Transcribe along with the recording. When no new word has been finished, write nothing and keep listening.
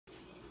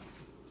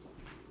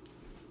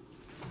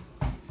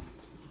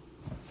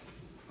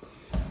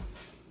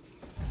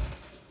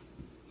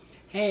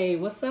Hey,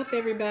 what's up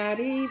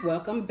everybody?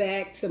 Welcome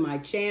back to my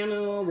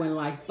channel, When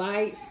Life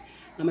Bites.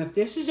 If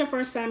this is your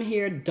first time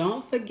here,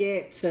 don't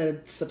forget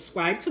to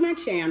subscribe to my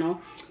channel.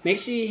 Make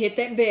sure you hit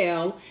that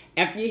bell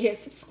after you hit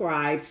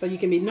subscribe so you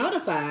can be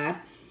notified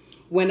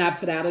when I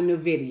put out a new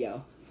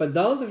video. For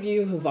those of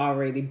you who've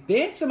already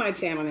been to my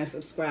channel and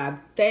subscribed,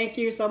 thank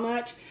you so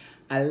much.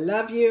 I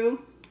love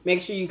you.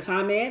 Make sure you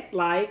comment,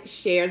 like,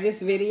 share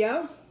this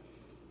video.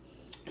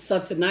 So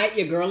tonight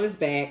your girl is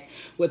back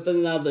with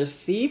another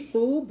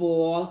seafood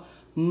boil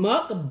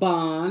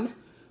mukbang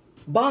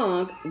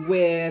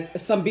with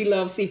some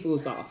Beloved seafood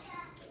sauce.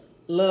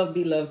 Love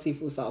Beloved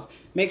seafood sauce.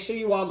 Make sure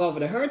you walk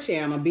over to her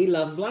channel,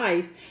 Beloved's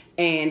Life,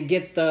 and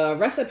get the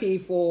recipe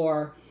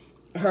for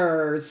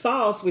her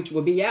sauce, which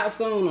will be out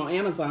soon on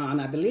Amazon.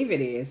 I believe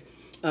it is.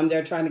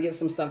 They're trying to get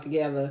some stuff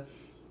together.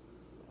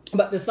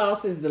 But the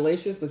sauce is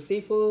delicious with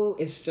seafood.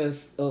 It's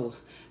just, oh.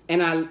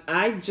 And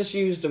I just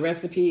used the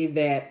recipe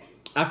that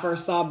I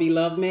first saw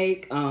Beloved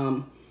make.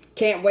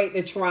 Can't wait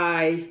to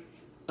try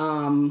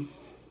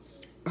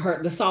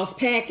the sauce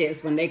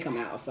packets when they come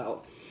out.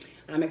 So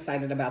I'm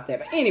excited about that.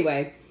 But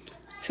anyway,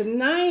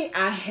 tonight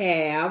I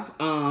have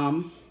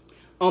on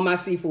my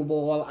seafood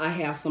boil, I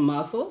have some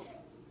mussels.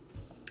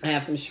 I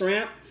have some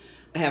shrimp.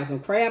 I have some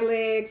crab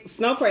legs,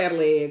 snow crab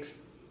legs.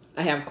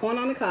 I have corn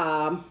on the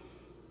cob.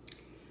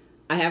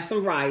 I have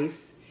some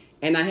rice.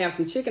 And I have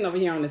some chicken over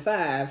here on the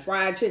side,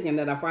 fried chicken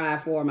that I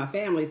fried for my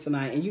family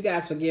tonight. And you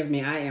guys forgive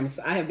me, I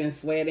have been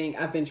sweating.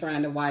 I've been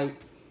trying to wipe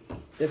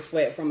the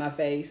sweat from my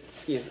face.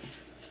 Excuse me.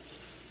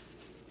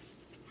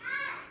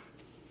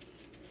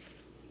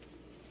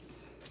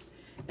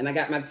 And I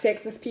got my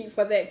Texas Pete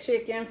for that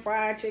chicken,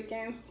 fried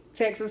chicken.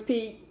 Texas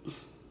Pete.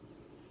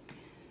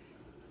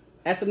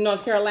 That's a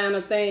North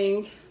Carolina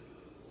thing.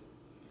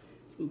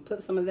 So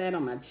put some of that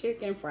on my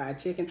chicken, fried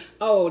chicken.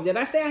 Oh, did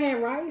I say I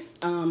had rice?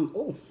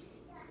 Oh.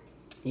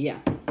 Yeah,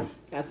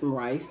 got some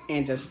rice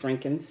and just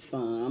drinking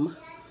some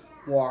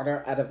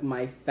water out of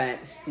my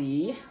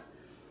fancy,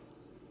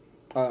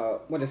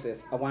 what is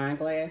this, a wine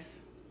glass?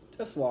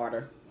 Just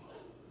water.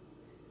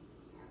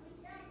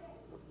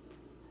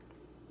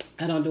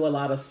 I don't do a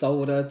lot of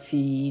soda,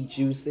 tea,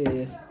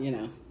 juices, you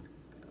know,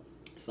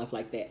 stuff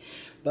like that.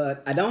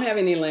 But I don't have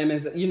any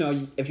lemons. You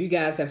know, if you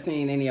guys have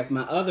seen any of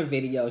my other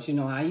videos, you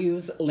know I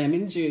use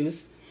lemon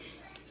juice.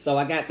 So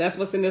that's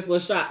what's in this little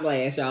shot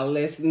glass, y'all.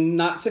 It's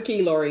not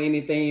tequila or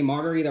anything,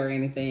 margarita or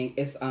anything.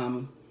 It's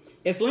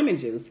lemon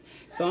juice.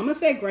 So I'm gonna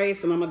say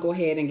grace and I'm gonna go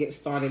ahead and get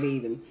started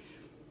eating.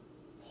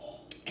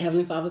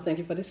 Heavenly Father, thank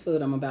you for this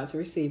food I'm about to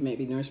receive. May it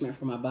be nourishment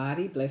for my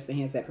body. Bless the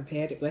hands that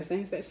prepared it, bless the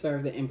hands that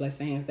served it, and bless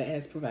the hands that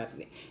has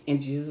provided it.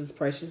 In Jesus'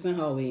 precious and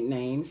holy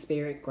name,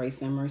 Spirit,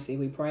 grace, and mercy,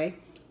 we pray.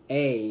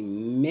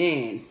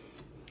 Amen.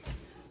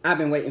 I've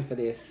been waiting for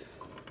this.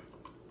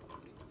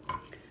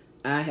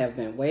 I have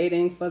been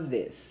waiting for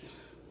this.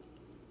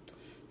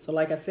 So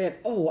like I said,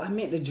 oh, I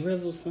meant to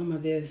drizzle some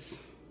of this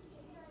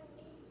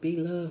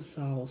Beloved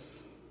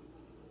sauce.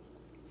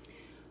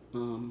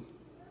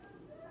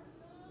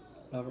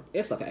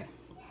 It's okay.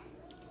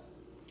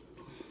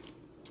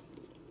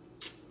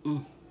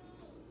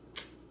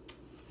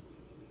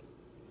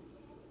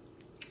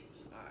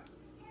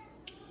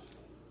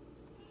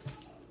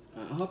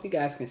 I hope you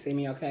guys can see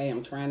me okay.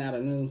 I'm trying out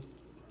a new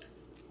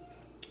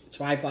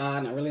tripod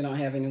and I really don't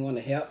have anyone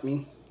to help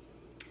me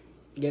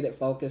get it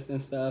focused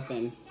and stuff,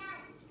 and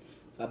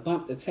if I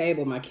bump the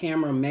table my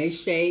camera may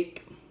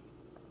shake,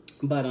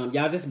 but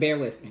y'all just bear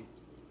with me.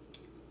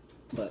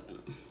 But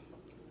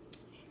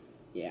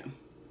yeah,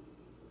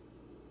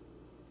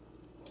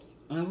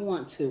 I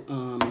want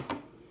to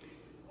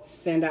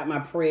send out my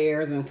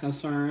prayers and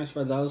concerns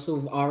for those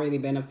who've already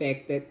been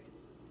affected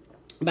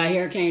by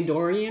Hurricane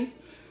Dorian.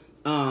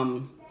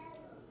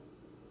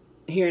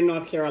 Here in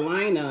North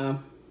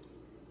Carolina,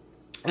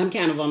 I'm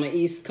kind of on the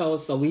East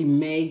Coast, so we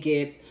may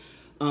get,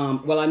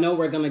 well, I know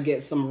we're going to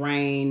get some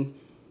rain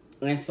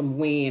and some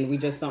wind. We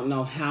just don't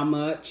know how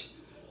much.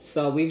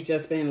 So we've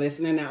just been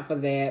listening out for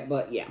that.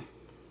 But yeah,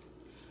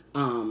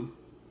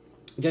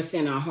 just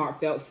send our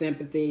heartfelt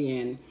sympathy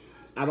and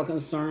our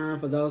concern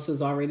for those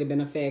who's already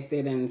been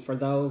affected and for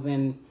those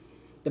in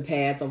the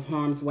path of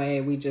harm's way.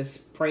 We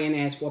just pray and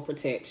ask for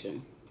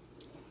protection.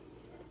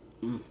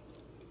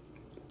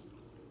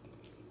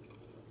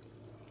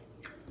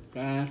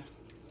 Okay.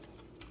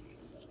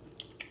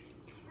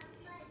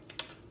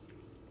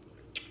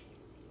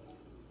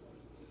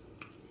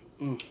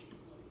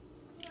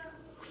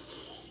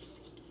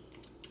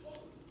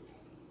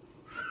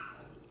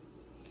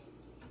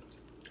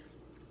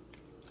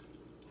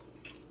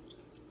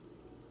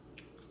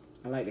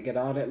 I like to get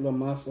all that little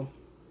muscle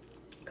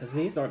because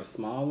these are the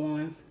small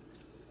ones.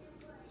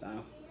 So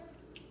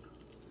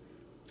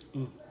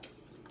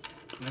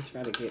I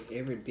try to get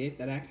every bit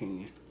that I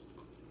can.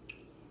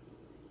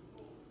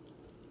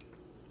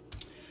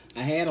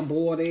 I had a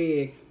boiled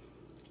egg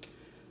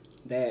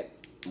that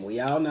we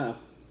all know.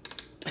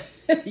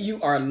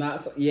 You are not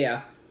so,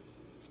 yeah.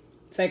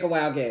 Take a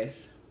wild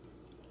guess.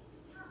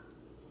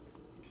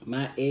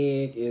 My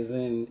egg is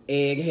in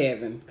egg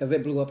heaven because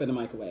it blew up in the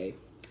microwave.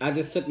 I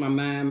just took my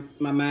mind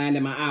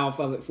and my eye off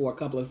of it for a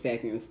couple of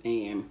seconds,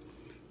 and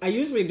I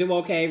usually do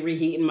okay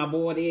reheating my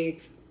boiled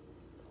eggs.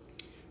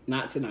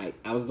 Not tonight.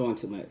 I was doing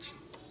too much.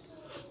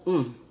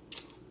 Oh,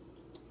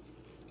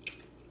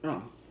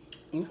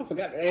 I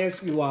forgot to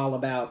ask you all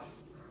about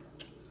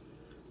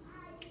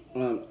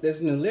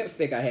this new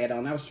lipstick I had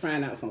on. I was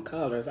trying out some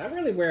colors. I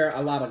really wear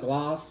a lot of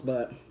gloss,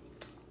 but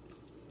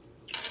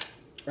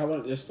I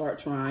wanted to start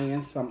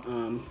trying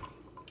some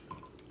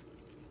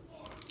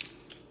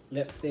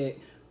lipstick.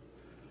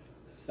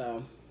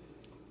 So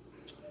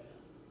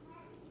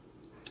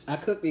I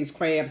cooked these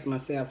crabs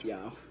myself,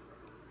 y'all.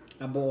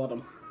 I boiled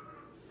them.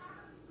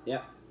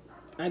 Yep,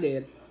 I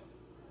did.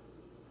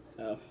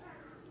 So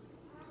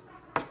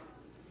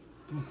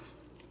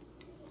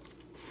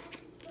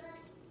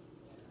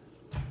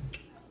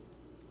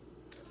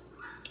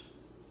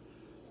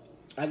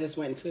I just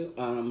went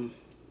to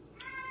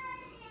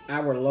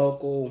our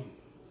local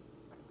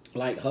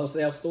like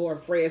wholesale store,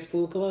 Fred's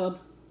Food Club,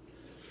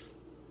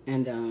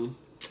 and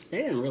they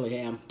didn't really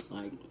have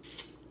like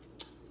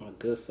a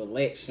good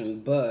selection,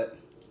 but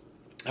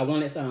I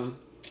wanted some,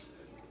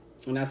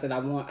 and I said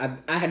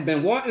I had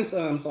been wanting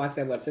some, so I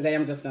said, well, today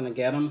I'm just gonna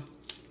get them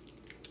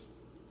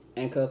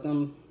and cook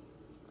them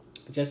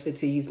just to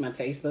tease my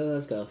taste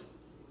buds, because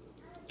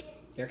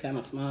they're kind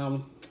of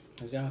small,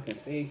 as y'all can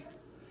see.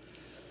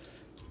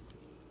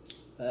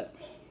 But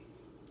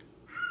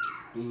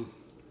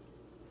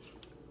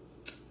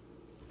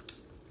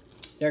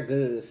they're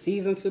good,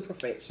 seasoned to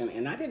perfection,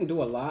 and I didn't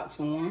do a lot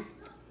to them.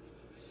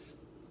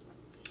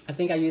 I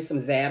think I used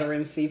some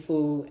Zatarain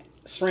seafood,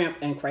 shrimp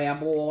and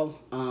crab oil,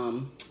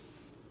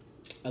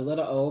 a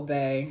little Old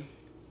Bay,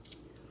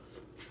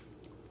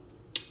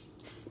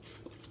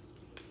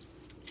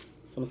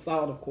 some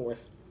salt, of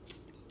course.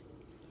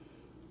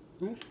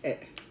 That's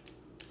it.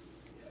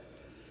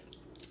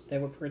 They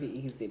were pretty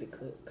easy to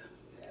cook.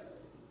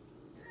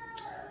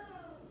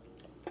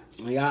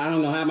 Yeah, I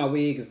don't know how my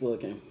wig is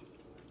looking.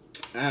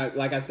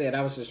 Like I said,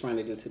 I was just trying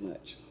to do too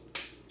much.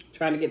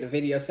 Trying to get the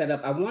video set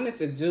up. I wanted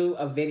to do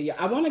a video.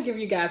 I want to give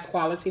you guys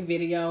quality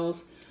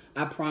videos.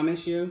 I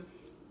promise you.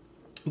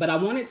 But I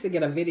wanted to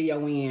get a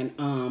video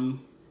in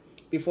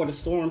before the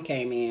storm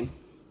came in.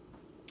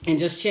 And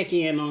just check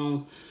in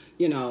on,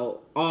 you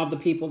know, all the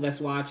people that's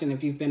watching.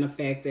 If you've been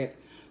affected.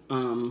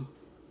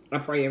 I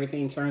pray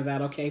everything turns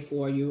out okay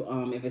for you.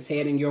 If it's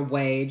heading your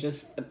way,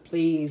 just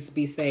please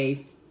be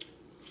safe.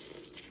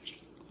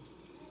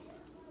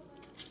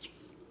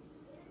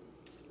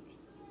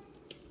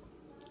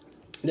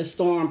 The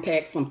storm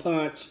packed some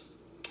punch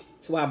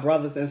to our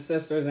brothers and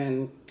sisters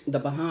in the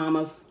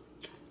Bahamas.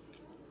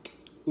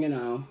 You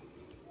know,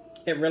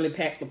 it really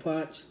packed the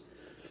punch.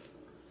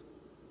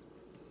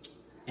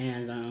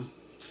 And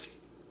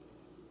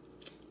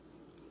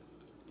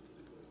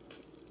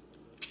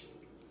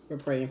we're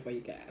praying for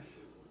you guys.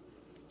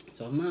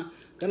 So I'm not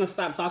gonna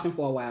stop talking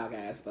for a while,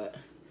 guys, but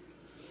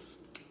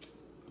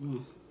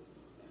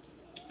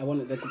I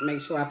wanted to make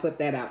sure I put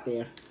that out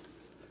there.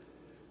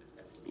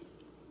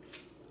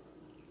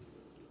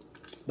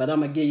 But I'm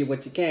going to give you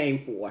what you came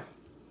for.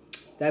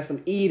 That's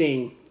some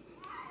eating.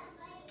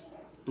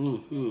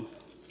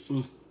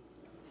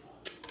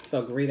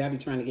 So greedy. I be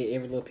trying to get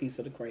every little piece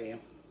of the crab.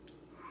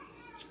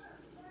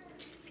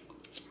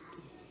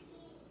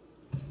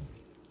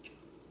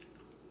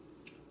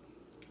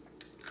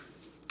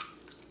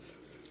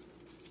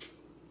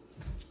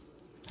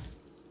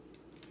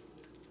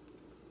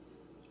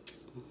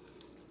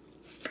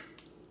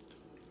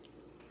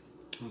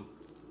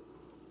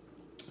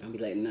 I'll be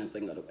letting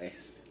nothing go to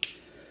waste.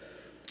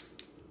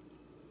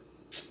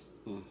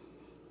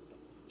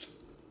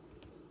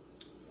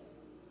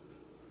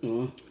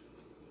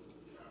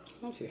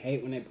 Don't you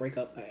hate when they break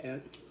up like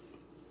that?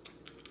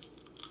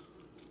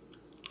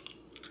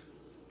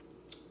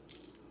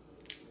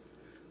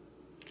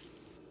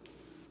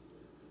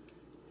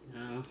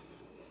 Now,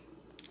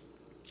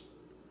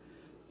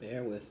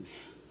 bear with me.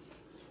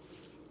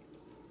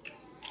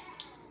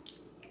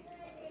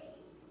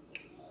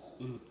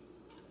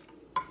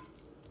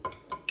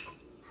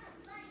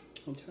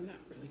 It'll turn out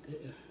really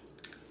good.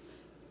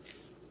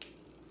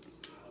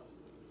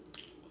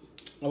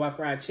 Oh, I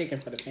fried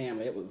chicken for the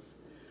family. It was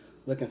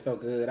looking so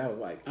good. I was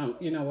like,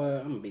 you know what?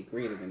 I'm going to be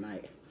greedy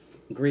tonight.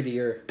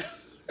 Greedier.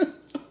 So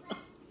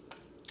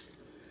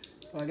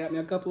I got me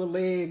a couple of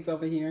legs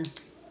over here.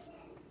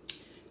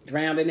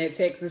 Drowned in that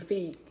Texas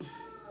Pete.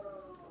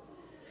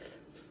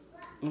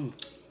 Got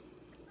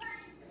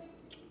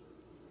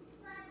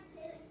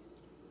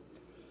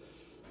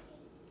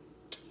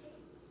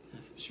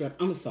some shrimp.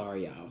 I'm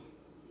sorry, y'all.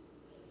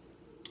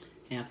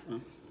 Have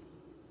some.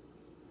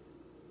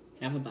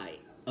 Have a bite.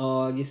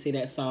 Oh, you see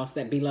that sauce,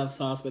 that beloved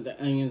sauce with the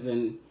onions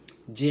and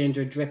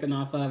ginger dripping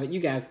off of it? You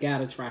guys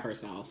gotta try her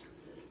sauce.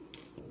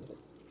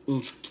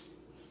 If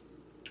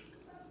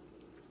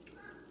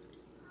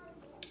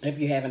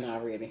you haven't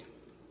already.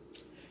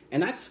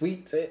 And I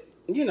tweaked it.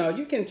 You know,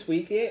 you can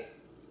tweak it.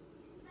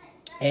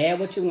 Add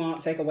what you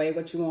want, take away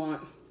what you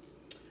want.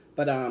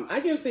 But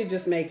I usually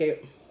just make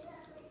it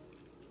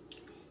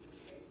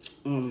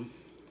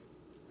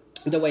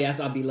the way I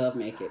saw Beloved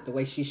make it. The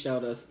way she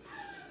showed us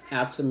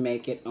how to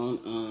make it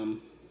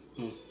on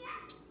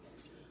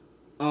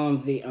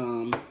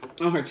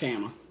her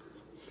channel.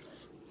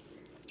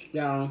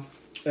 Y'all,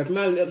 if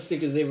my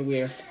lipstick is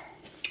everywhere,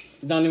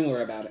 don't even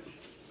worry about it.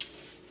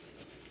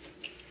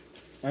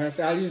 Like I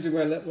said, I usually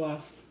wear lip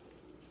gloss.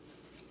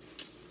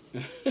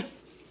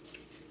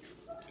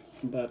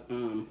 But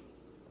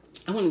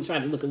I want to try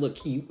to look a little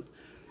cute.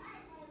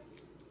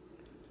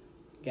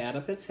 Got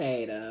a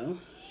potato.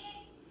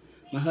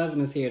 My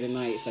husband's here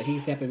tonight, so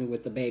he's helping me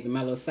with the baby.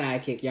 My little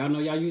sidekick. Y'all know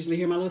y'all usually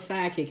hear my little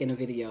sidekick in the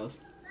videos.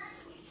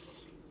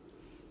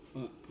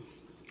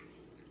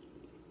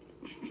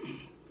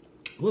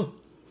 Whoa.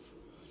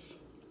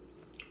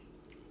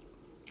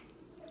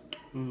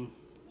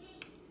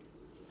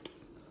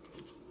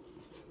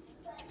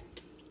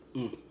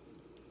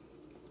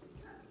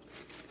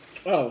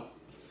 Oh.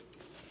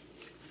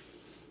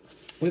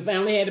 We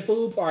finally had a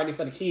pool party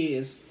for the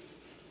kids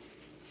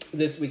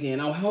this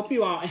weekend. I hope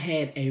you all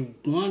had a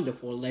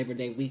wonderful Labor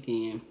Day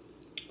weekend.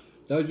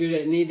 Those of you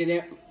that needed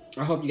it,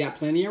 I hope you got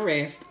plenty of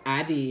rest.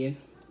 I did.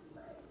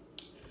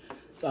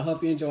 So I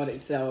hope you enjoyed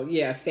it. So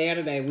yeah,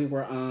 Saturday we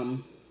were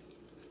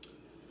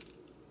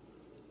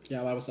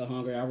y'all, I was so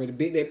hungry. I already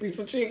bit that piece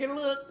of chicken.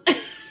 Look.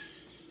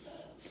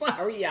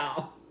 Sorry,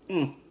 y'all.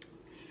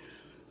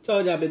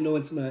 Told y'all I've been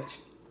doing too much.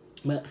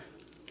 But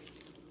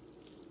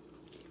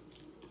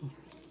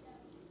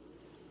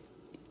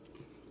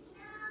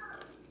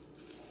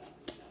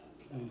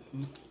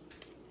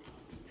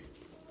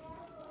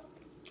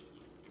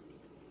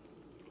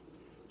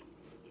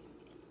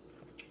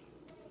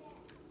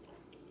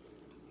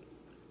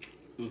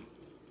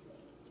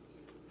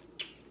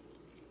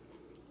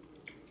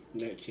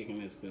that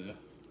chicken is good.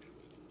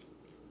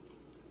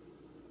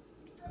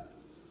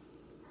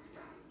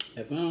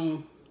 If I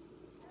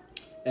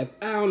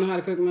don't know how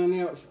to cook nothing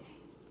else,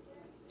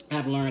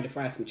 I've learned to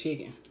fry some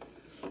chicken.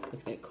 Look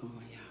at that corn,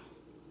 y'all.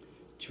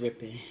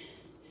 Dripping.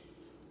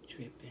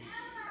 Dripping.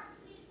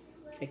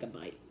 Take a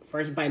bite.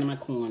 First bite of my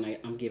corn,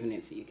 I'm giving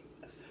it to you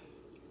guys.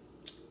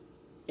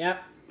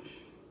 Yep.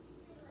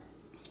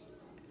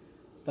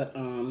 But,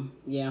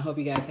 yeah, I hope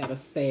you guys have a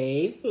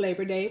safe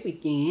Labor Day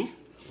weekend.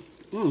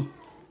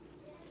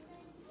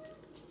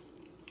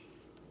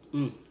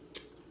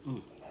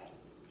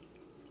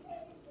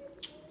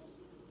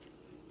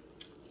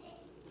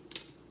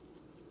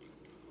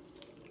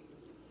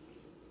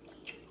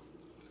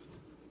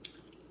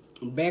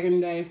 Back in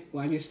the day,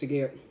 well, I used to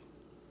get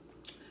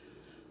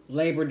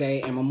Labor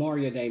Day and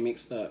Memorial Day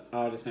mixed up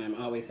all the time.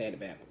 I always had it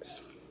backwards.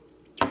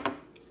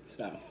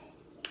 So.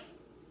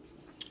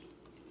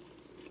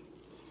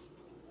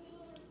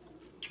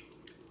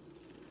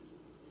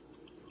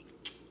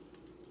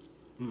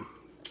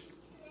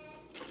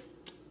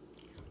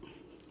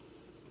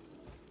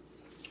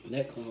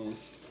 That corn.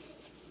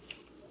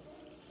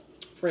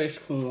 Fresh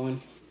corn.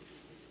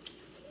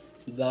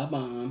 The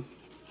bomb.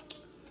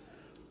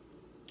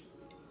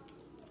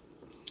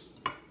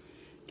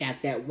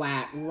 Got that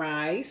white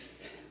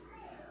rice.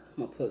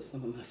 I'm gonna put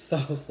some of my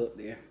sauce up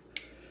there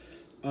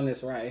on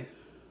this rice.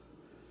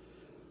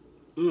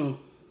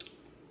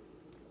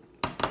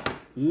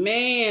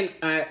 Man,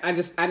 I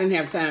didn't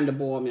have time to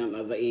boil me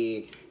another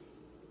egg,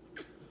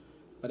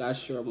 but I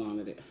sure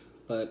wanted it.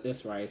 But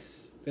this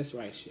rice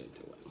should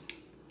do it.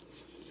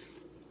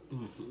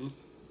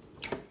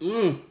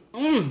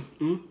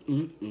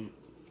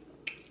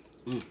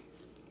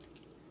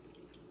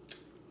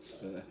 It's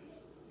good.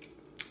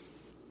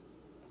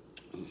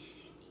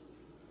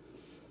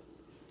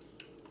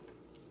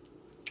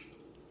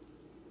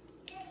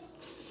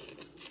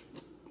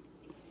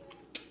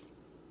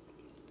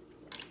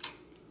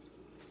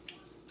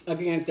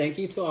 Again, thank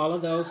you to all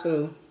of those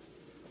who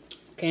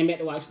came back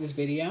to watch this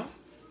video.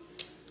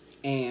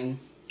 And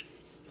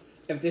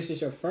if this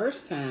is your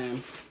first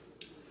time,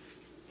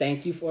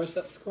 thank you for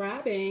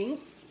subscribing.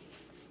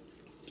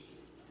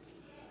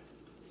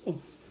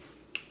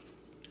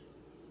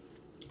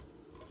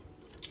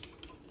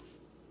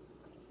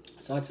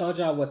 So I told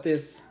y'all what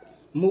this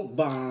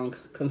mukbang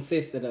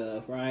consisted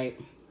of, right?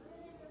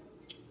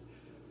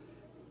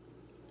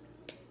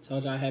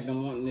 Told y'all I had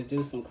been wanting to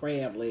do some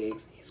crab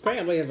legs. These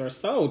crab legs are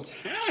so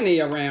tiny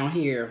around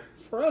here.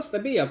 For us to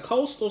be a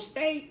coastal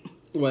state,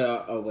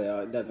 well,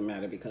 it doesn't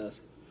matter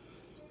because,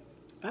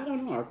 I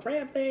don't know, are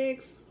crab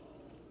legs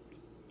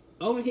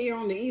over here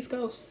on the East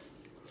Coast?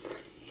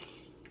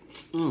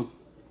 No.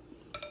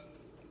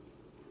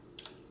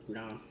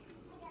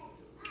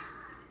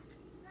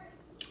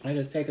 I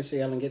just take a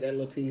shell and get that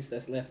little piece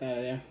that's left out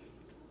of there.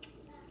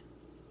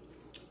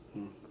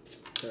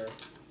 Sure.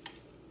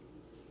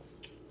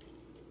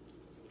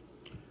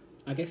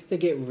 I guess to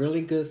get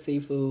really good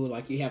seafood,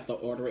 like you have to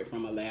order it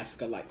from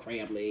Alaska, like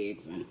crab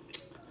legs and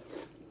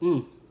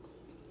I'm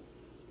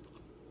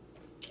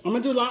gonna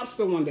do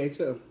lobster one day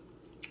too.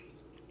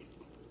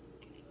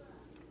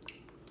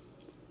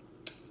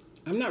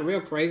 I'm not real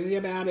crazy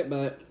about it,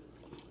 but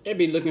it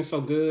be looking so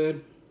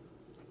good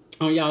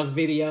on y'all's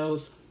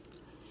videos.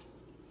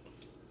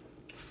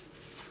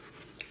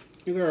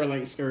 Your girl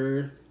ain't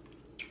scared.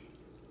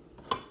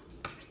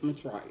 I'm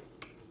gonna try it.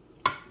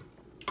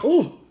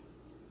 Ooh,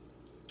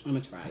 I'm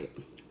gonna try it.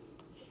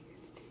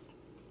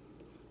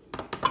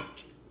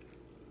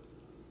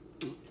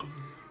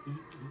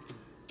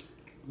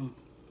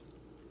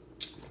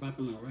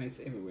 Dropping my rice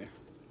everywhere.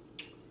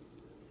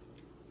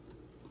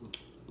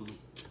 Come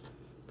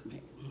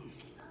here.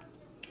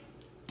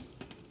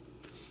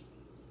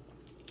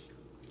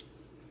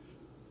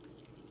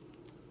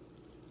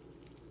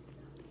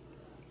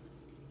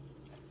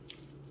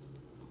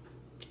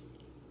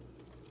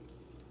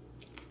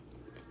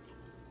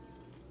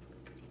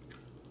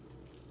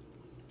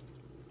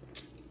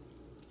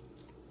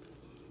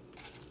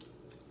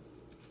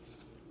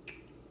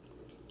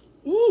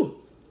 Ooh!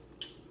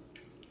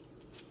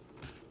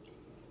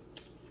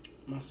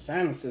 My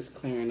sinus is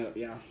clearing up,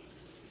 y'all.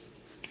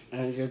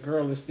 And your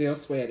girl is still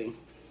sweating.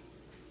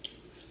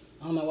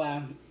 I don't know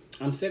why.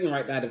 I'm sitting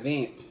right by the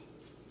vent.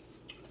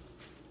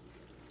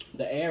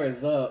 The air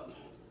is up.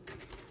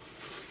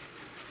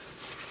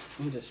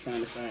 I'm just trying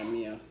to find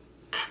me a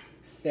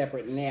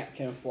separate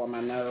napkin for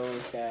my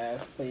nose,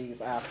 guys.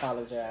 Please, I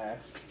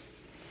apologize.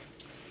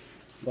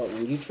 But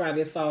when you try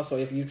this sauce, or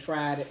if you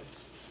tried it,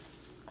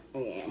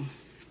 yeah.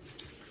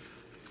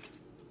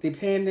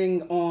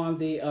 Depending on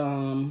the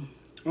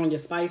on your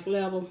spice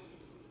level,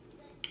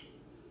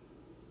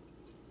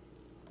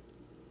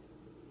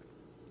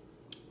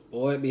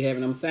 boy, it be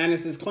having them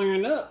sinuses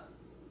clearing up.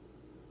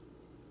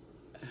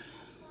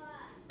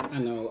 I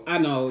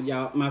know,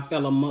 y'all. My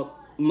fellow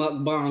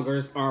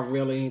mukbangers are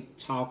really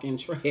talking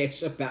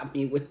trash about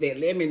me with that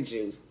lemon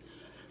juice.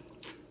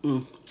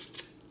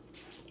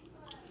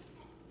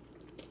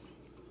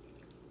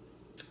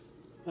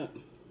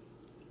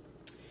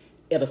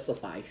 It'll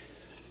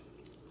suffice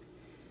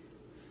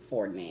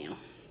for now.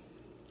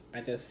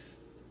 I just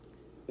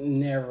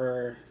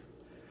never.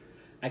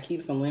 I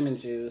keep some lemon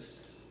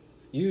juice.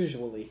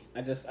 Usually,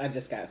 I just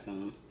got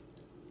some.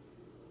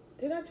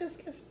 Did I just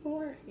get some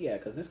more? Yeah,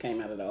 because this came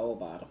out of the old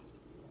bottle.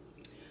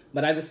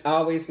 But I just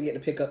always forget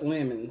to pick up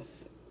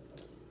lemons.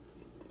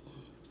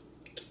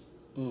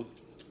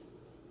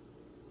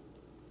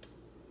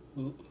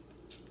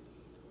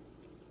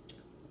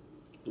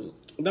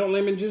 Don't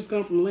lemon juice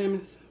come from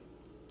lemons?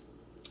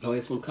 Oh,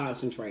 it's from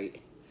concentrate.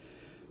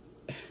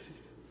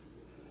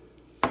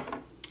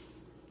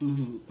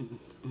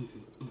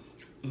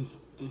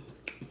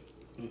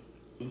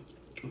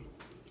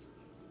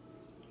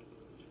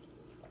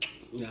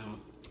 No.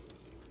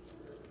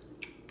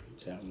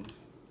 Tell me.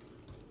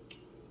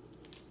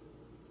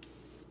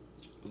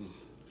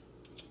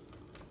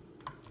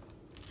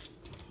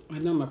 I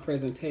know my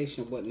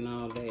presentation wasn't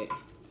all that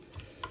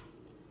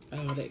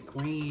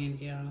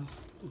grand, y'all.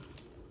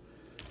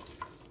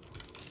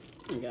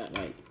 I got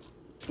like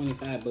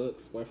 25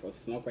 bucks worth of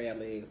snow crab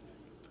legs.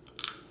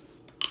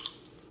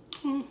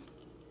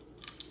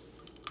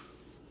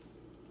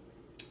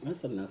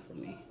 That's enough for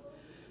me.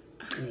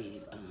 I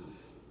need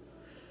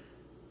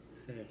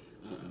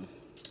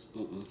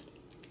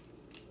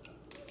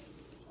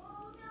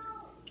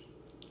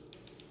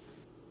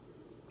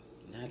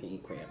I can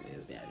eat crab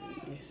legs better than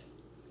this.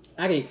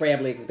 I can eat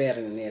crab legs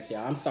better than this,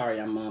 y'all. I'm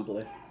sorry I'm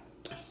mumbling.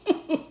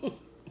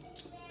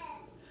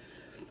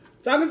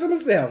 Talking to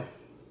myself.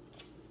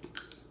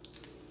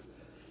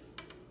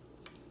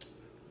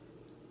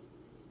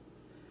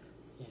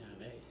 Yeah,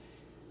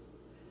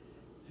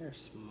 they're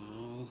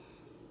small.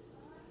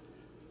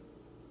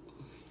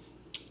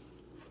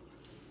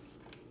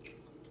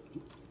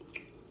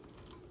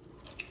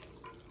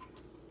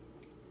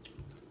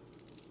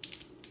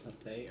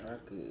 But they are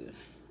good.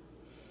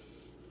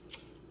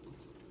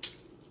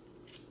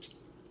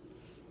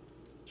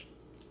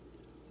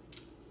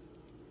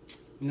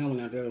 You know when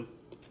I do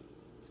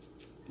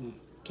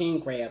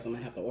king crabs, I'm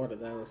gonna have to order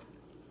those.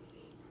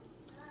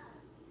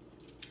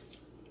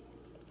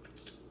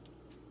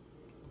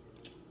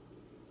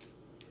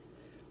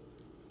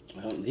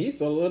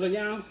 These are little,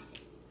 y'all.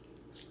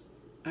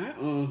 I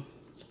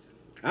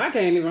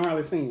can't even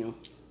hardly see them.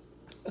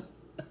 Come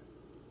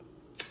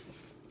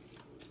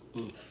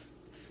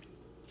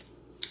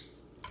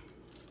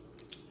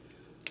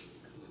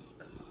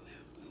on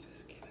now.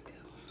 Let's get a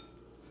good one.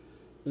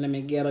 Let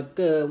me get a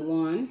good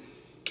one.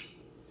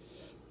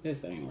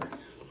 This ain't working.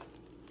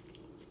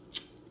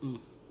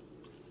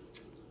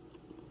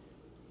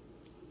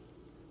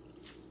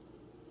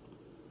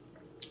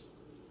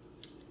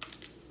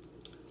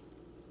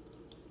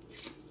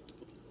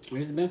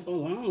 It's been so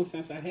long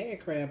since I had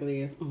crab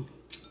legs.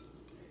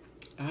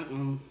 I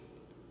don't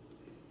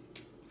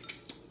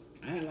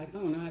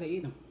know how to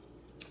eat them.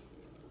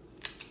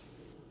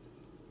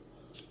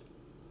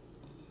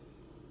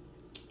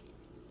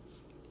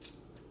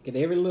 Get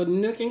every little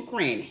nook and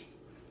cranny.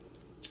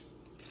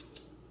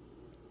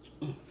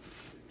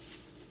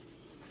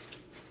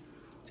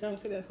 Y'all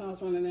see that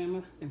sauce running down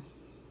my thing?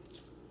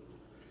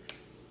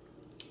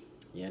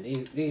 Yeah,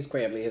 these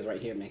crab legs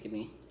right here making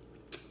me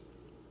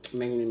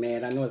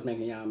mad. I know it's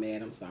making y'all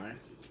mad. I'm sorry.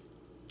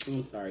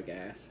 I'm sorry,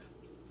 guys.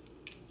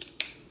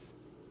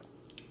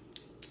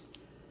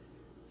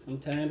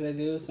 Sometimes they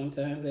do,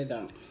 sometimes they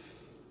don't.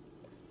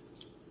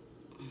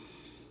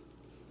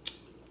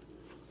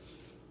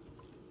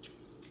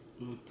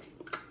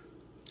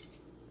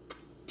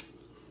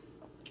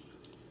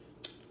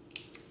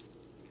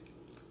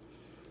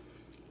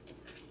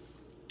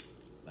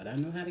 But I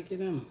know how to get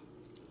them.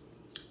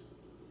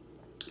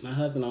 My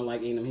husband don't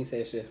like eating them. He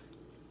says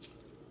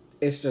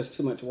it's just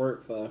too much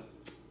work for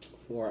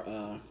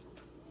you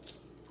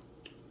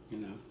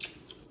know,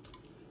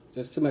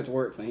 just too much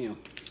work for him.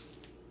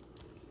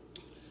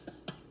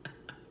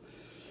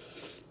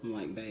 I'm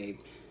like, babe,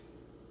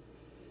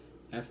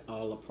 that's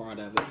all a part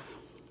of it.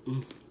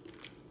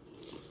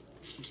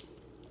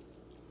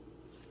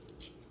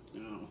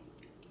 Oh.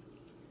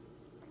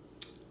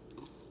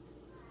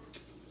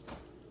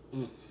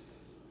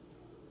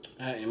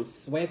 I am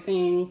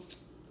sweating.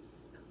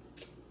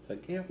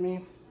 Forgive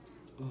me.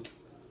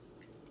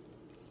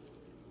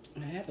 I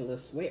had a little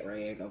sweat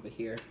rag over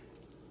here.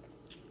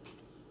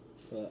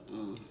 But,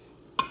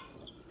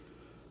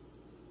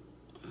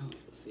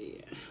 let's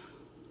see.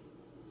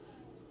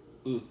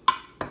 Need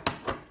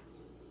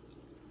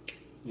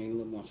a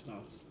little more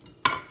sauce.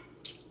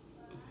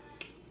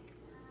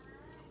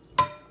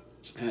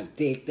 I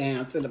dig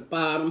down to the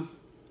bottom.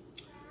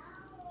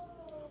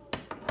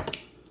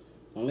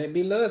 Don't let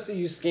be love see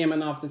you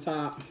skimming off the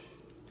top.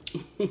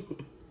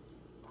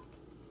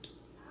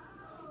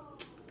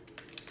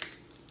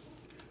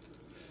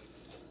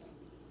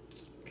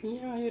 Can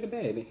y'all hear the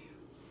baby?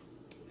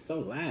 It's so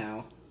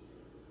loud.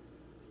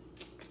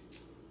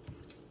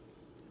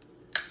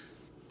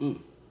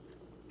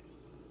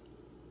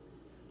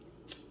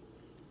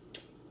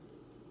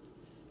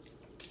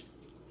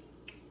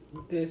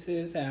 This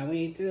is how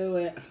we do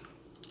it.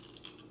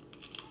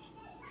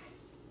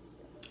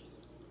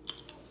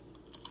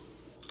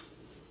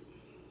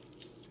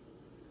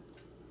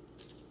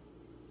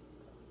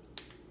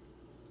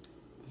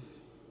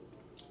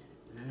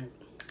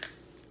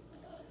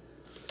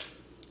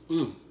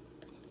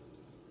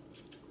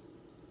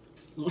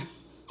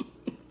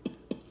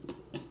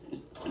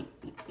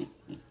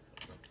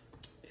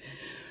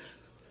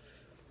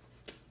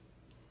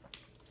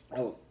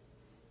 Oh,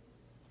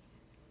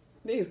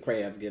 these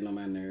crabs getting on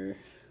my nerve.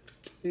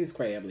 These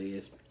crab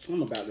legs.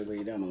 I'm about to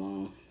leave them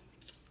alone.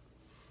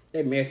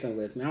 They messing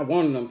with me. I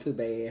wanted them too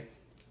bad.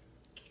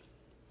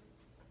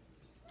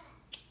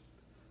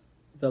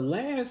 The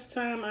last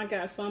time I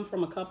got some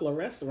from a couple of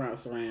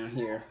restaurants around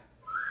here.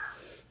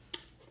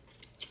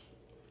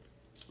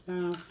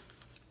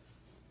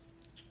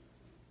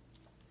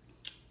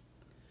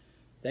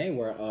 They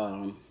were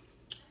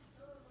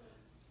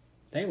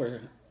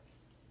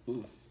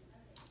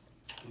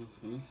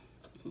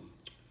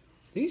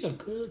these are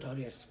good though,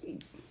 they're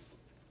sweet,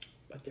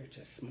 but they're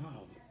just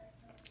small.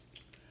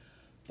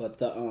 But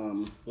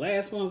the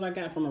last ones I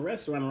got from a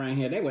restaurant around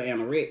here, they were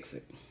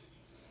anorexic.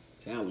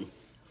 Tell me.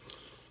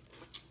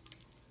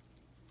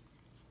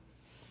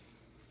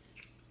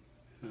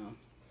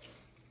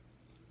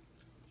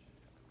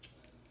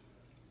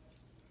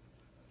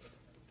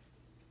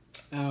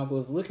 I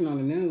was looking on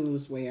the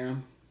news where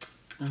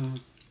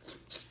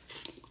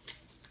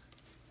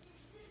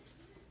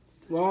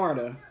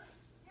Florida,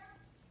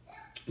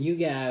 you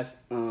guys,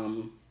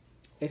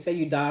 they say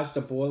you dodged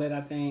a bullet,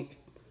 I think.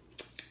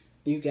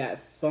 You got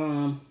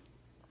some,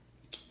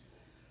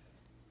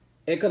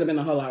 it could have been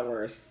a whole lot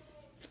worse.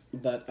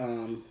 But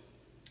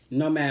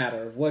no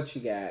matter what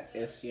you got,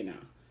 it's, you know,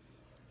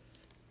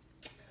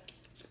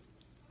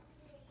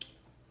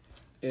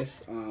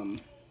 it's,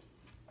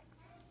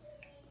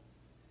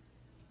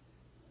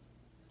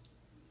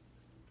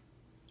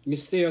 you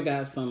still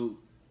got some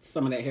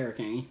of that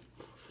hurricane.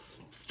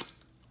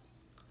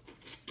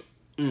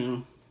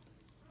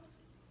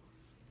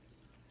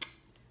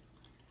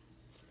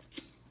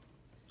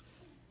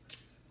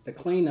 The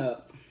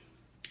cleanup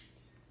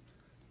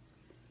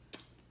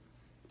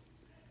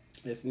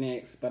is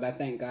next, but I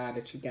thank God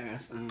that you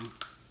guys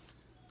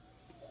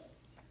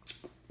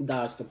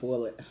dodged the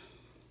bullet.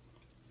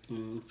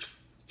 And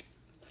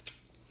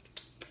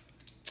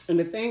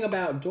the thing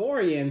about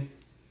Dorian,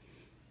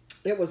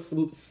 it was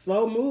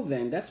slow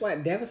moving. That's why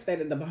it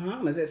devastated the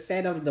Bahamas. It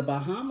sat over the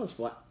Bahamas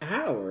for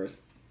hours.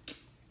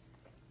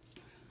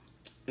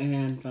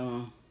 And,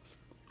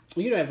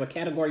 you know, it's a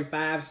Category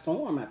 5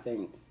 storm, I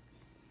think.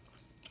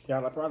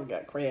 Y'all, I probably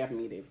got crab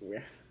meat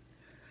everywhere.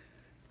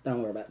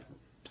 Don't worry about it.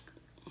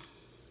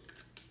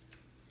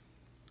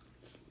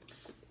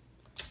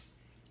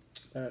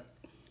 But,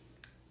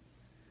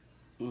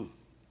 ain't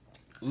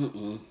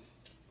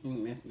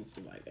messing with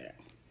you like that.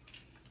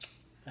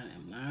 I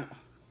am not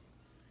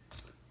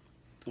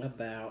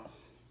about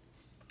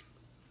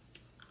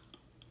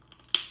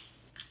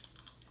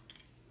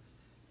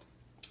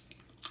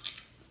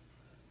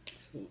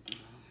to,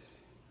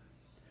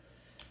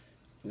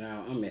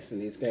 now I'm messing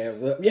these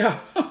crabs up. Y'all,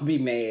 I'll be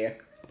mad.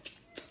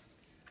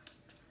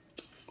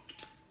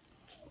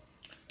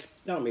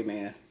 Don't be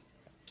mad.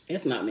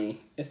 It's not me.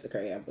 It's the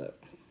crab, but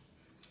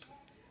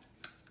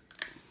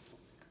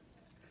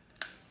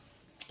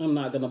I'm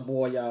not gonna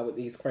bore y'all with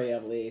these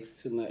crab legs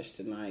too much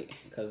tonight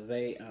because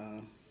they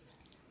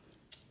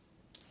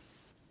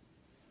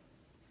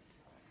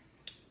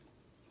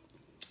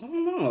I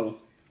don't know.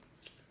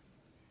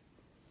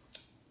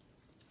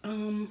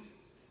 I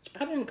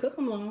didn't cook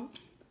them long.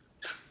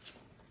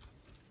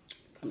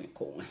 Come here,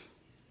 corn.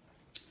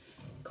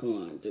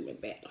 corn do me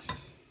better.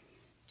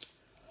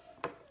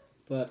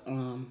 But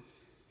you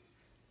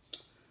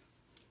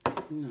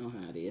know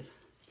how it is.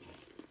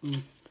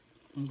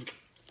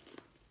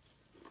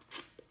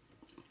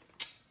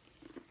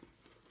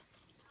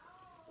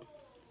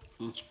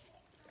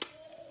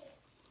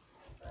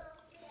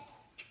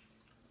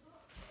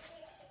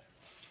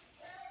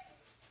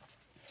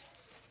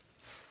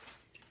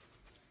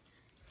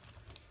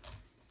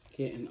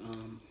 Getting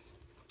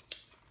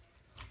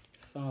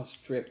sauce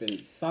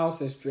dripping.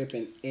 Sauce is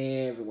dripping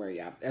everywhere,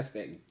 y'all. That's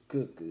that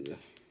good.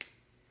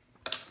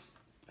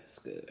 That's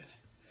good.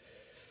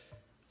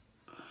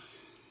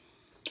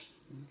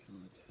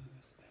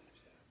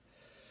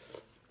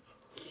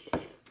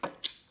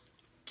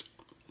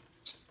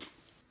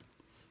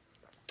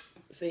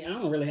 See, I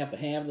don't really have to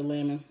have the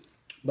lemon,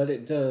 but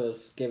it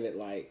does give it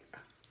like,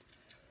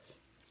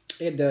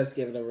 it does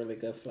give it a really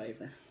good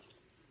flavor.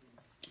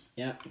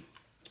 Yep.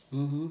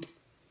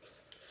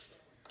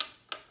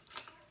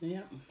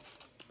 Yep.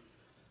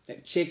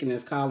 That chicken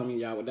is calling me,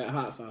 y'all, with that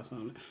hot sauce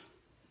on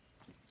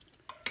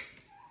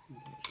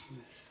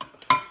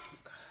it.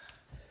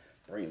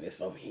 Bring this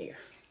over here.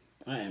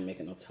 I am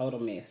making a total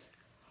mess.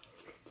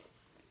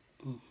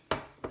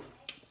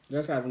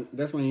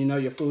 That's when you know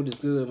your food is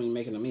good, when you're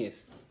making a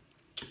mess.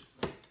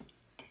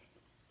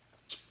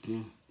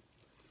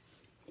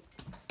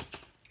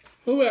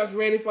 Who else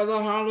ready for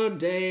the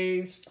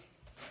holidays?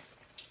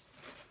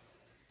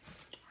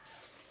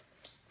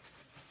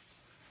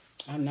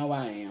 I know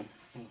I am.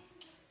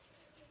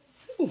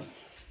 Ooh.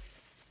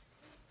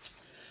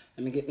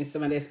 Let me get me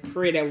some of this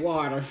pretty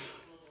water.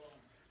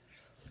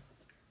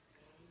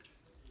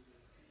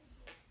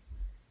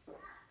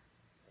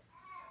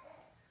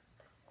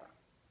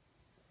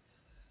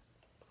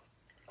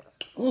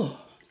 Oh.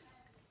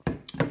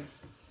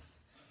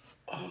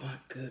 Oh my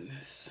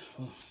goodness.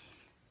 Oh.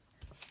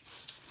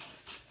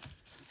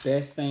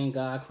 Best thing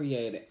God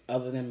created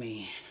other than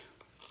man.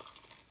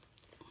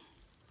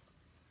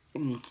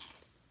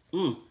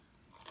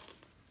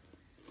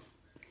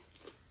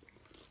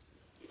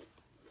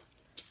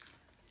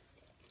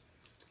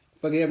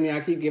 Forgive me, I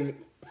keep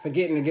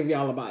forgetting to give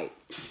y'all a bite.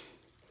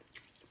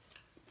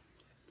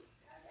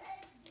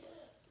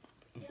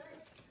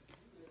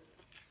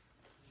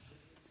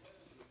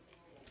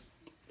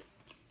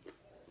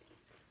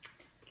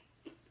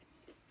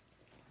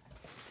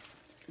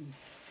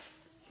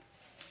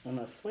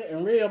 I'm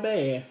sweating real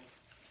bad.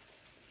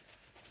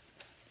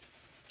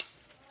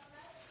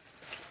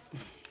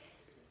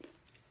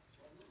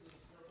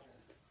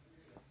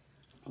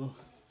 Oh.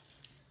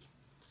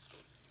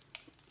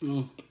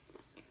 Ooh.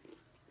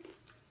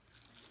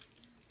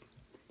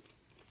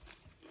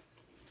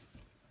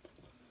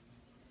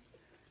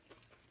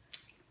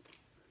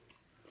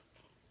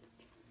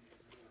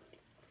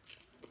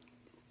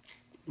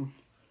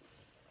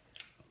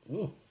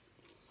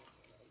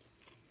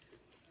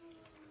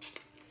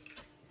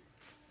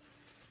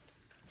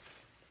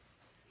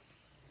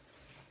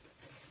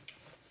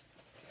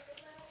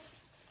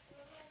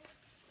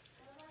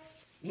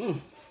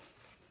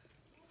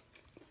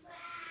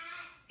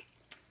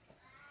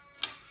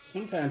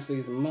 Sometimes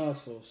these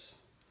mussels,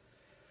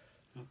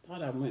 I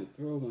thought I went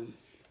through and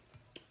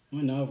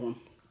went over them.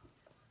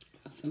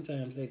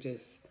 Sometimes they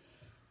just,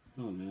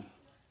 I don't know.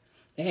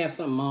 They have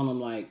something on them,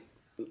 like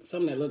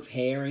something that looks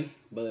hairy,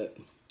 but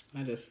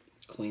I just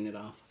clean it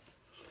off.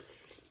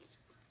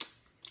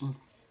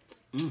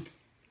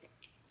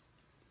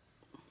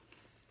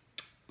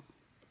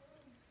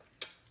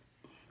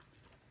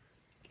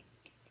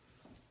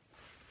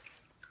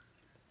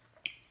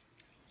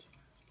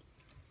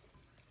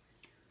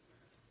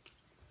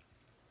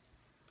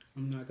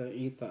 I'm not going to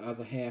eat the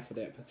other half of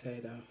that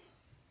potato.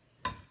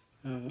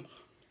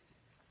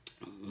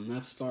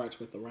 Enough starch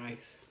with the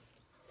rice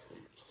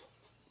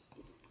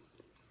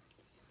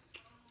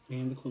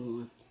and the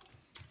corn.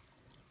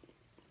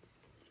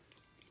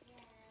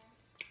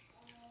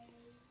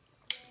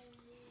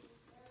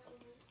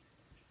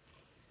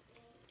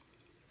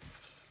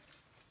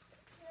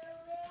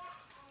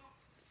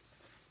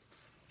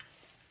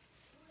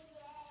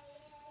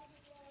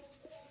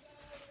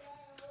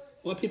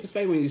 What people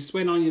say when you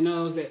sweat on your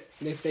nose, that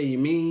they say you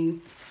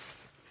mean.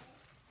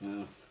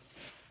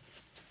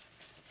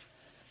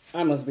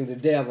 I must be the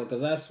devil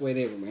because I sweat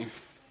everywhere.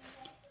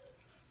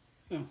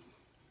 Oh,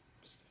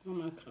 still on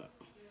my cup.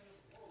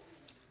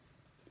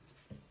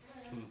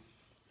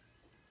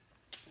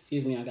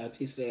 Excuse me, I got a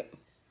piece of that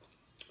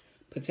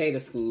potato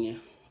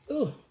skin.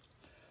 Ooh.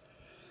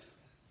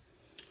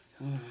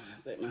 I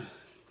think my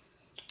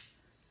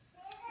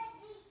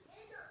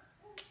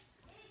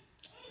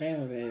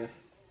family is.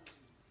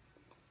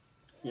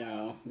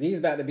 Y'all, these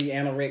about to be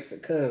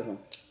anorexic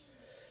cousins.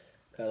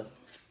 Cause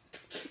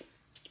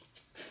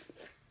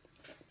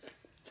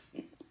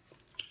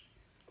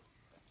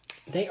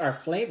they are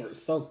flavored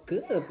so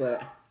good,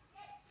 but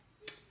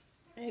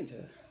they just,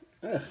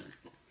 ugh.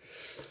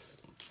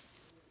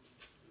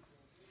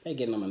 They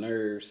getting on my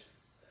nerves.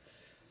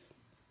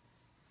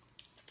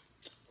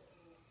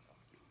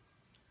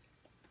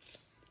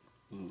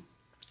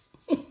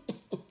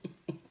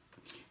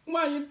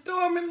 Why you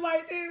doing me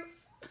like this?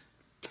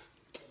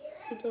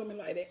 You doing me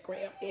like that,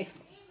 crap? Yeah.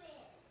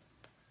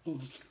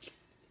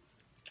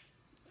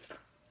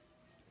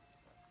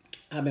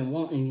 I've been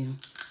wanting you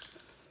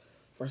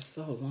for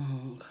so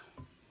long.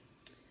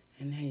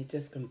 And now you're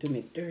just gonna do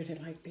me dirty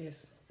like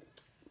this.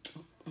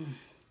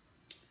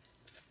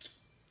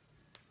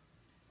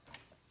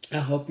 I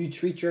hope you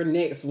treat your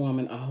next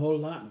woman a whole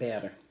lot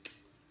better.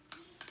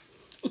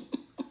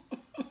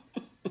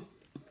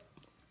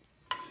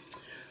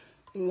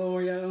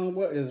 Lord, y'all,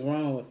 what is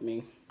wrong with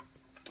me?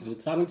 I'm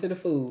talking to the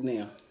food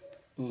now.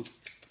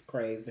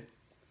 Crazy.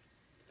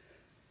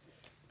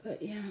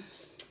 But yeah.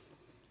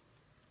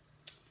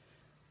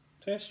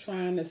 Just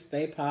trying to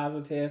stay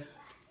positive.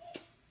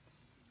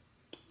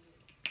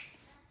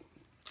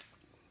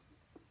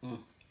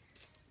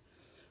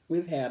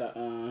 We've had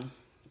a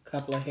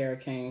couple of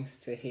hurricanes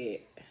to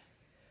hit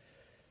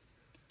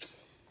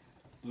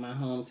my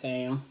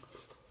hometown.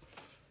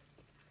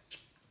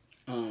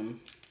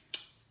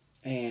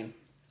 And,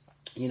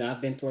 you know,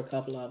 I've been through a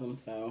couple of them,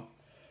 so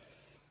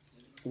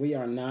we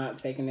are not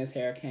taking this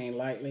hurricane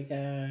lightly,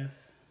 guys.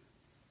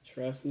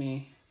 Trust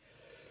me.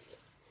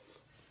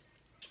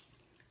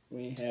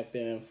 We have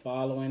been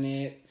following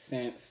it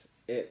since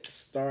it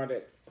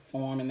started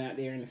forming out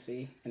there in the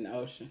sea, in the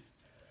ocean.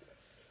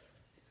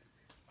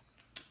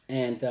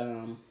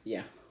 And,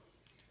 yeah.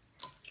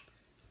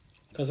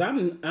 Because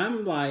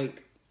I'm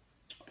like,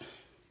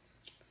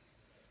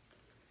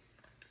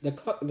 the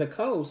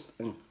coast,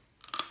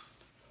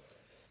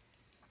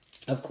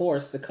 of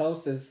course, the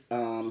coast is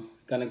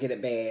gonna get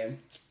it bad,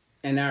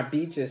 and our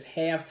beaches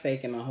have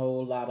taken a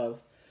whole lot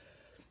of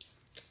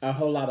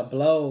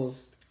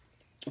blows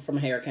from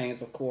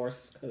hurricanes, of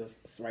course, because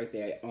it's right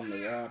there on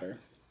the water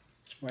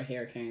where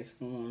hurricanes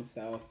form.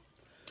 So,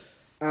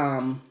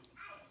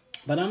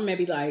 but I'm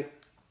maybe like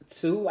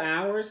 2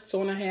 hours,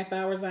 2.5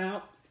 hours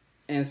out,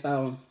 and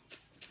so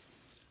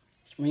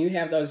when you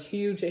have those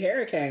huge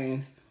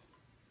hurricanes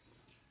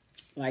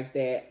like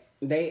that,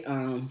 they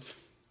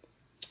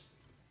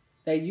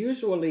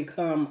usually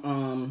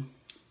come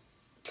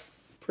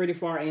pretty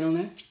far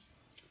inland.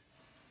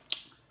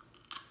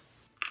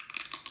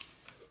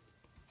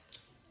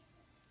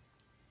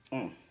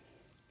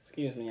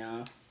 Excuse me,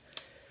 y'all.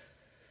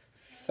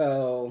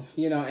 So,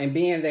 you know, and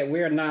being that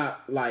we're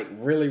not like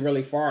really,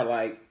 really far,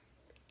 like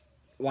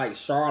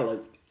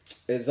Charlotte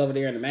is over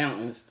there in the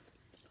mountains,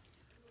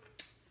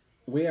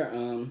 we're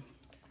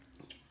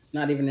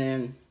not even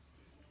in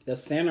the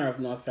center of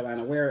North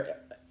Carolina. We're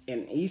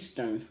in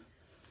eastern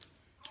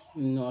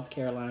North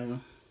Carolina.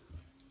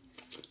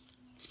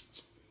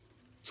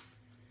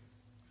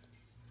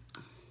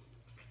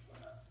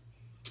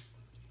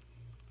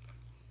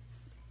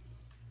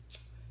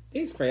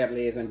 These crab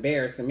legs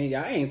embarrassing me.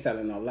 Y'all ain't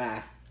telling no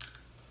lie.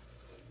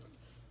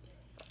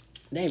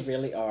 They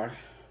really are.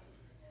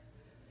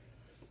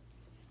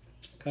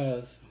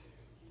 Because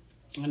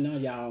I know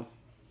y'all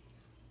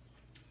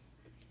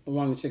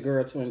wanted your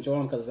girl to enjoy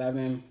them, because I've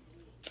been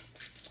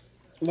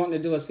wanting to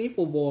do a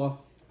seafood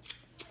boil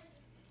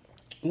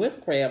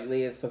with crab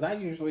legs, because I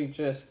usually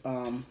just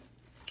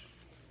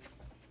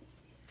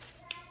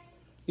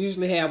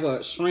usually have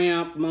what,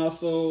 shrimp,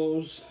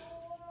 mussels,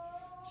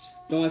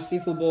 doing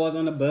seafood boils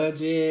on a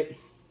budget.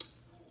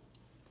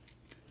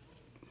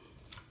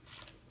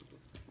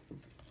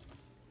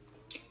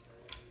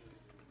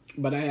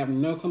 But I have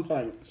no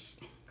complaints,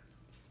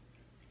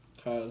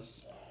 because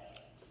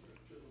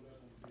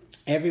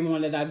every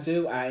one that I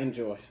do, I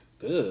enjoy.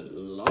 Good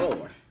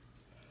Lord.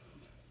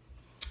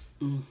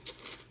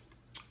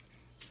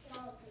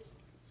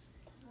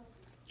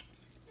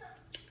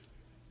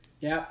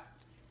 Yep,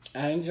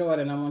 I enjoyed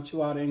it, and I want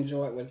you all to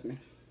enjoy it with me.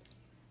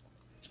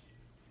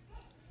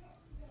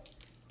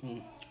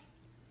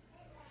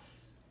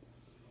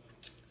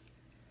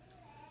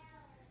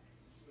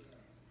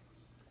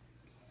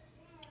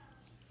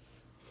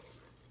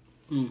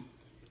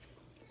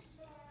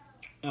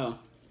 Oh,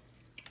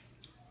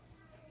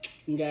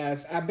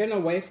 guys, I've been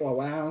away for a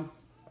while.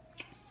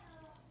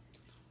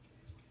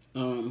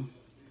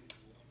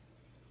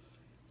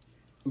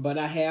 But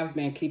I have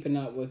been keeping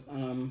up with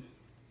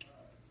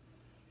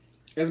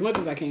as much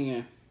as I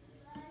can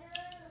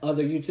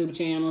other YouTube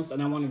channels,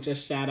 and I want to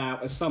just shout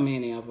out, there's so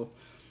many of them,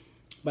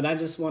 but I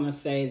just want to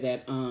say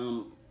that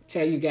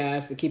tell you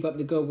guys to keep up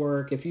the good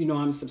work. If you know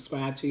I'm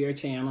subscribed to your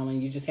channel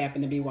and you just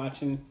happen to be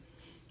watching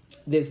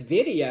this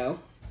video,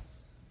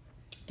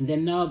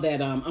 then know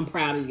that I'm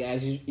proud of you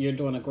guys. You're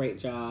doing a great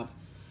job.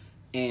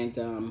 And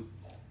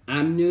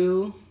I'm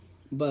new,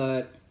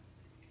 but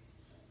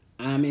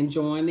I'm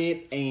enjoying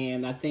it,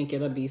 and I think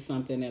it'll be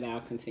something that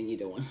I'll continue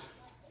doing.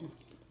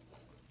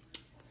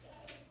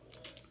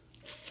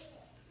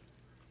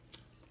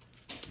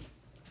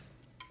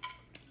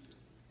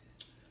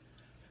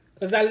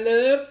 Because I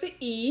love to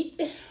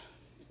eat.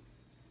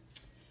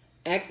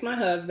 Ask my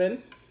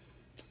husband.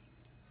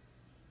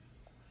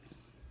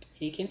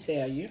 He can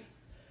tell you.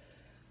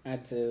 I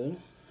do.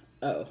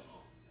 Oh.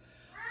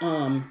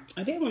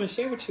 I did want to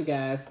share with you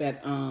guys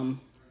that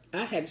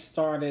I had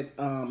started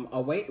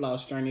a weight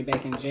loss journey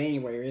back in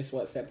January. It's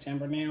what,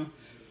 September now?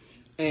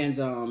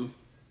 And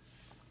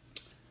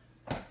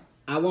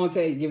I won't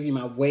give you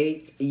my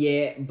weight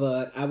yet,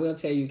 but I will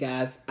tell you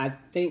guys, I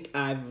think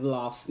I've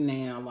lost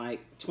now like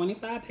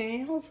 25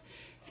 pounds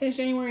since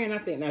January, and I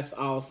think that's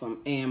awesome.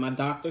 And my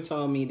doctor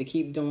told me to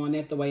keep doing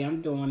it the way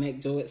I'm doing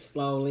it, do it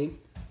slowly.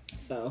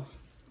 So,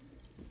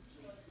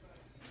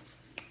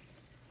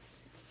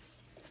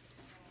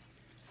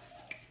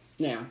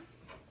 now,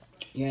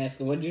 you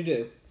asking, what'd you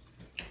do?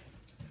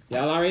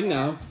 Y'all already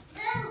know.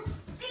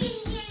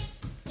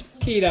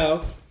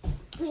 Keto.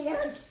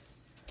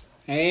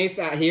 Hey,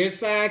 here's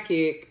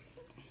Sidekick.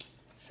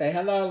 Say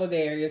hello,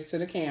 Ladarius, to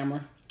the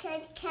camera.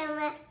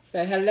 Camera.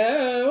 Say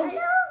hello.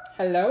 Hello.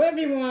 Hello,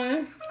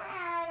 everyone.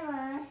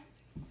 Hello.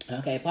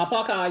 Okay,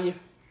 Papa call you.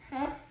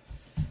 Huh?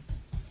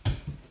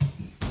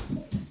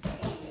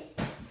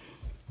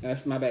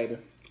 That's my baby.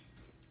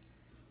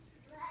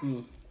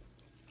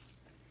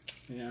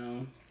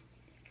 Yeah.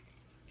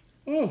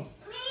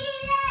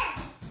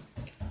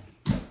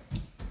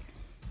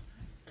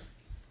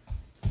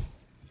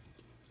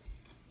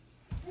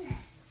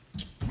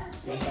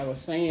 Like I was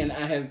saying,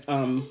 I had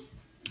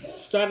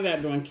started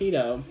out doing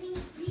keto,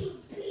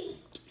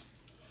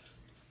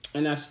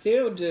 and I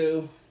still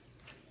do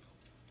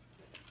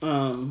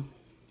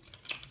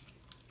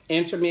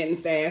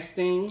intermittent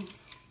fasting.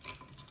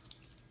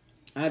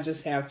 I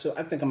just have to.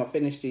 I think I'm gonna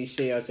finish these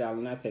shells, y'all,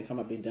 and I think I'm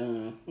gonna be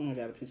done. Oh, I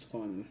got a piece of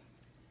corn.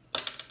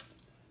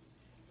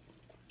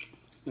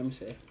 Let me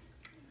see.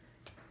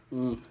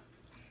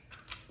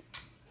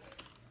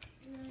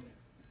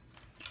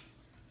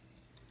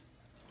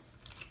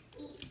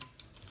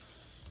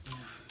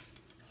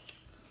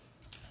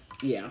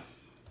 Yeah.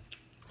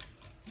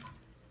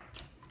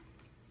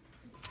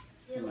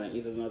 I might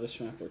eat another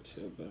shrimp or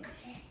two, but.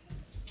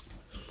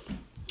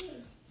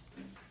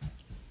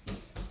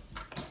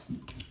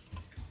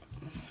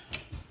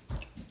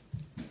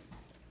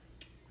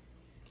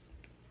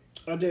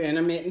 I do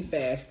intermittent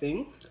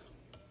fasting,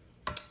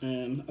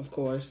 and of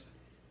course,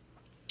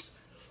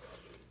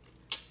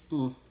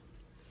 I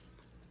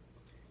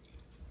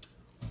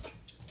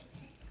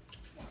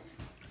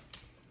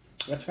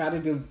try to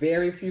do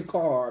very few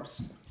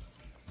carbs,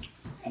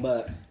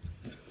 but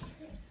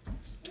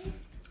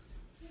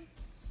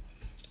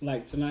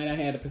like tonight I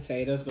had the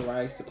potatoes, the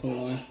rice, the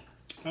corn.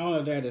 All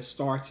of that is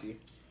starchy,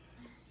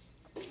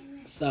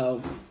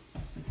 so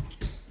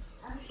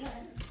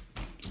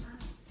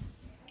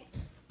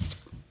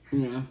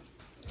yeah.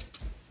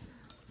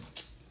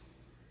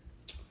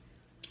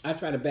 I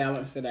try to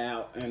balance it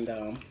out, and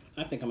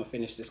I think I'm gonna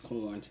finish this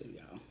corn too,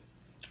 y'all.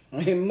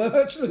 Ain't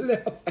much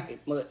left.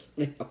 Ain't much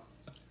left.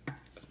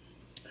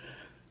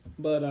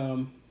 But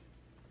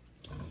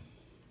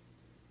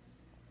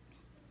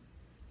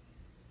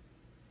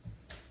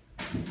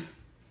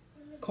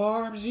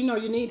carbs, you know,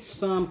 you need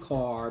some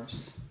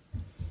carbs.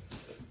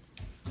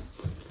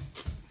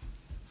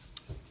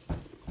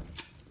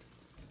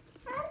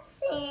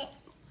 That's it.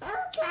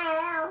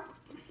 Okay.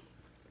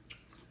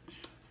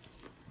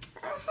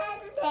 I had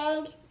a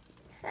thing.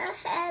 I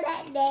had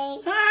that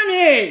thing.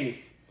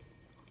 Honey!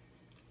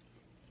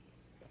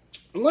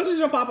 What is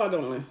your papa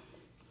doing?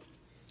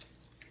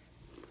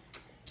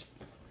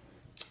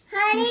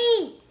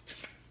 Honey!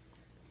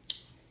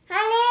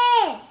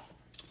 Honey!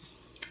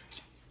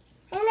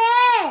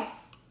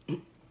 Honey!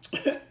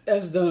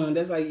 That's done.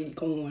 That's how you eat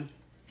corn.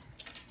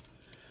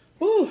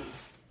 Whew.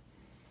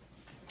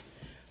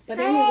 But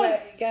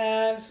anyway,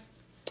 guys,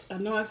 I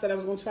know I said I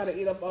was going to try to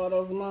eat up all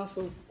those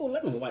mussels. Oh,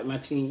 let me wipe my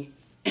chin.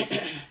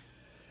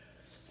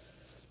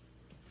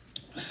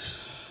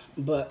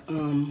 But,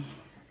 Honey!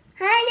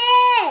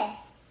 Honey!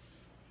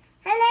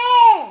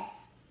 Honey!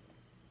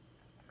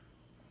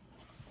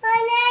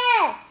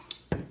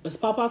 is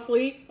Papa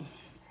asleep?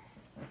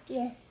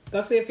 Yes.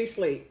 Go see if he's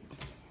asleep.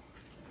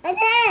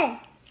 Honey!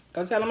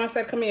 Go tell him I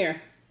said, come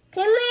here.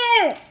 Come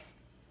here!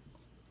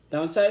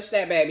 Don't touch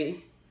that,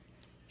 baby.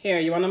 Here,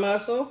 you want a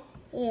mussel?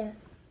 Yeah.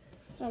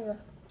 Hello.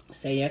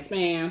 Say yes,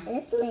 ma'am.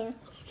 Yes, ma'am.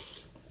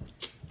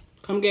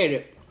 Come get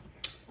it.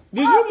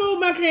 Did you move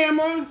my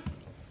camera?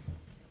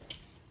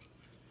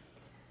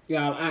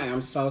 Y'all, I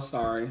am so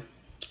sorry.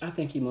 I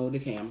think he moved the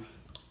camera.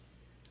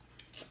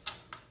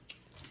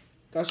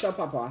 Go show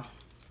Papa.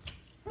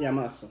 Yeah,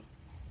 mussel.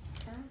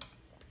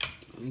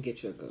 Let me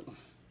get you a good one.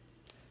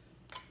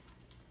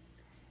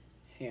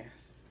 Here.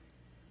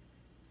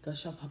 Go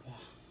show Papa.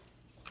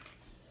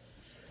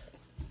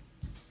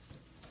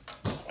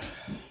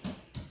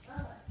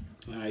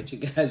 All right, you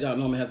guys, y'all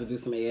know I'm gonna have to do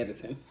some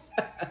editing.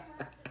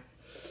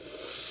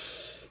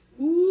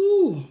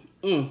 Ooh.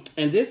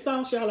 And this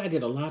sauce, y'all, I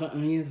did a lot of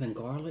onions and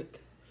garlic.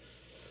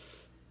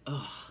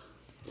 Oh.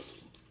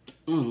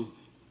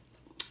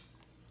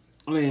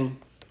 I mean,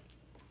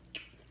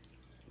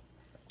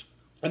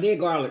 I did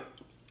garlic,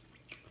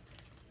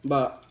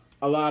 but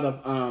a lot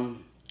of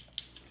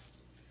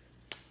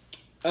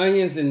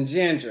onions and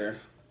ginger.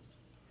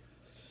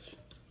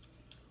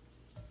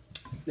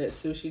 That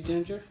sushi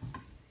ginger.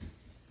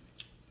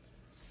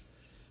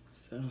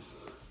 So,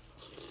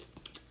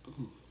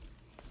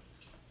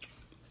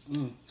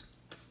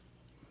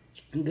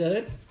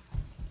 Good.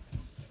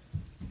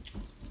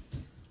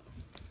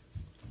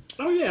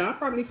 Oh yeah, I'll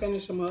probably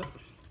finish them up.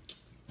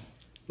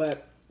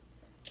 But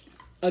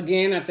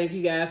again, I thank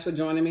you guys for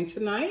joining me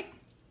tonight.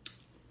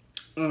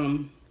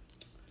 Don't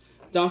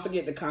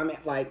forget to comment,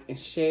 like, and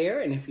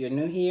share. And if you're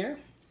new here,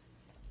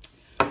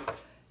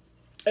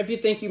 if you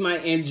think you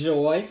might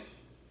enjoy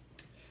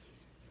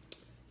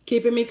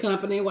keeping me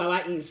company while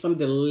I eat some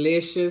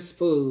delicious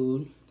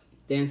food,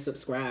 then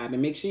subscribe.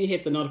 And make sure you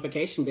hit the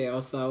notification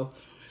bell so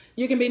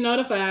you can be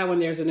notified when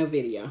there's a new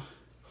video.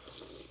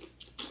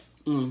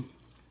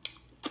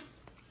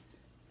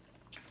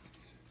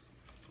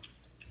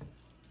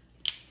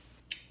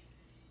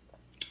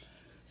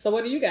 So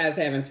what are you guys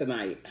having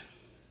tonight?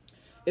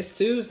 It's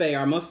Tuesday.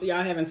 Are most of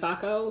y'all having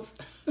tacos?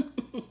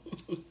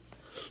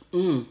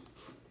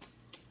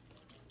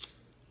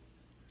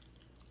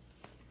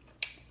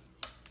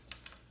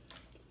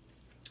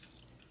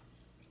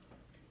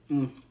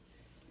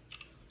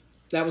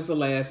 That was the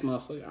last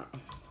mussel, y'all.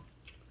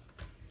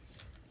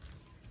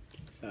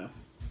 So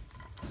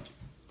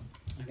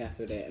I got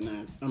through that,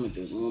 and I'm gonna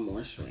do one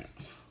more shrimp.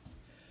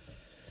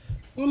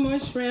 One more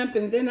shrimp,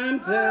 and then I'm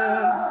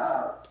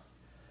done.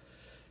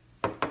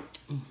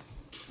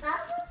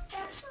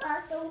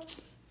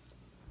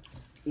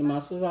 The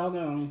muscle's all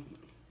gone.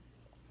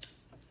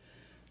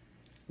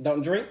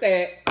 Don't drink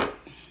that.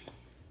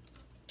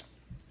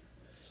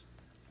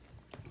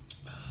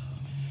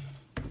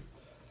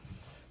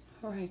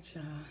 All right,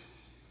 y'all.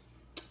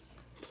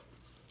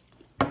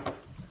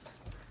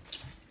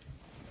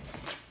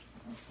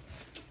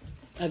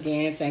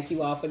 Again, thank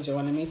you all for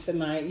joining me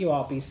tonight. You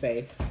all be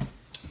safe.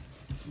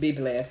 Be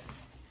blessed.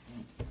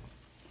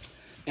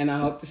 And I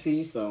hope to see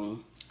you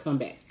soon. Come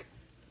back.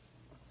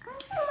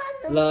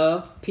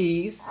 Love,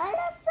 peace. I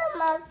got some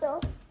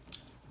muscle.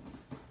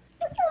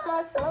 What's a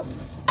muscle?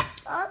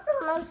 What's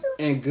a muscle?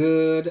 And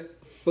good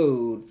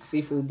food.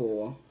 Seafood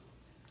boil.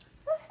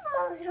 What's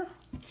a muscle?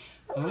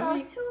 All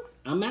right.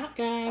 I'm out,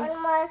 guys. On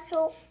a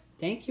muscle.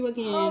 Thank you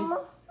again. On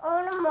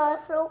a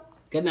muscle.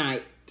 Good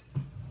night.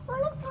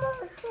 On a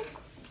muscle.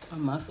 My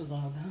muscles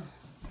all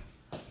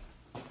gone.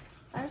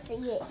 I see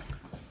it.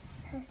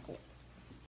 I see it.